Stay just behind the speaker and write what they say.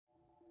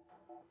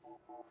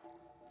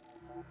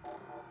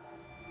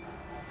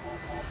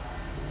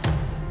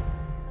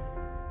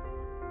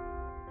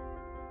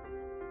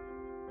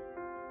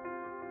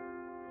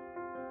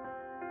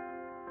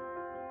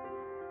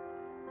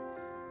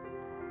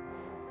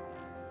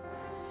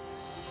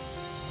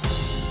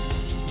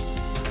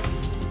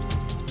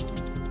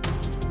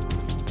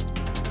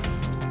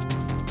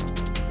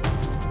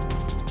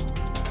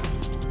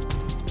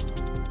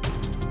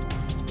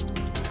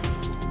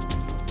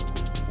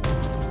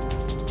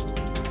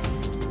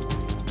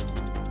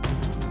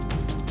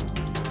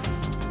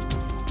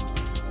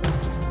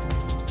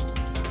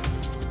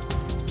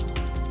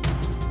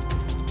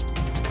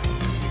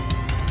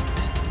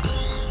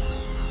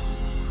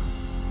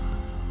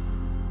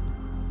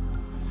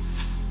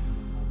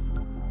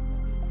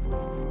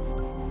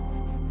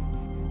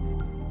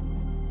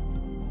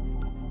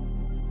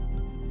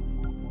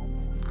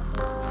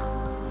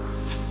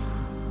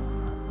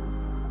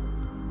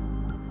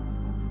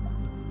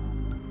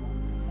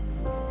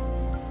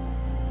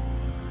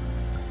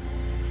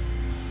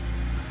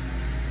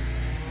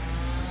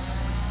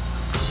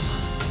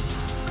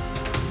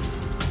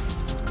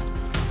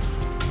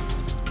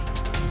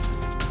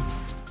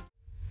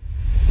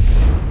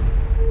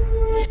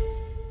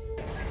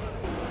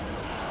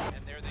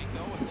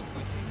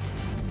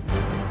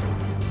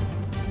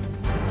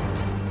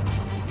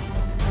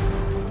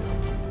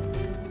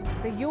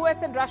The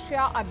US and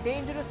Russia are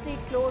dangerously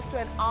close to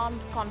an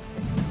armed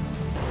conflict.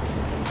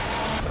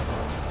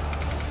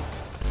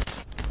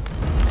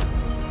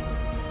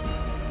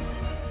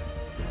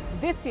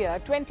 This year,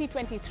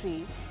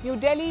 2023, New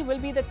Delhi will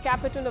be the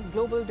capital of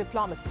global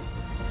diplomacy.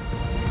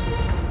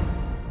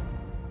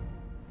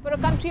 For a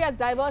country as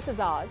diverse as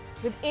ours,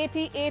 with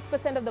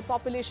 88% of the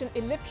population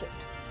illiterate,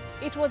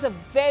 it was a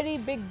very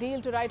big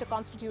deal to write a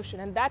constitution,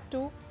 and that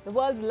too, the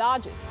world's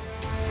largest.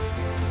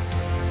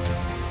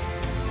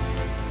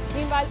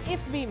 Meanwhile, if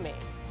we may,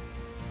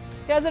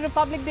 here's a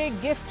Republic Day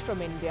gift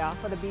from India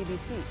for the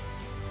BBC.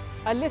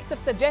 A list of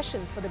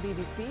suggestions for the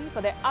BBC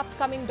for their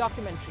upcoming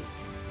documentaries.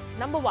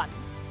 Number 1,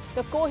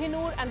 the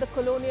Kohinoor and the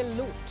colonial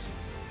loot.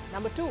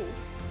 Number 2,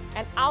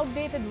 an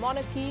outdated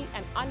monarchy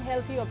and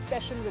unhealthy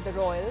obsession with the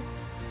royals.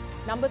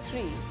 Number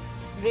 3,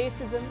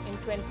 racism in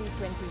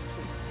 2023.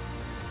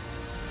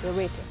 We're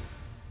waiting.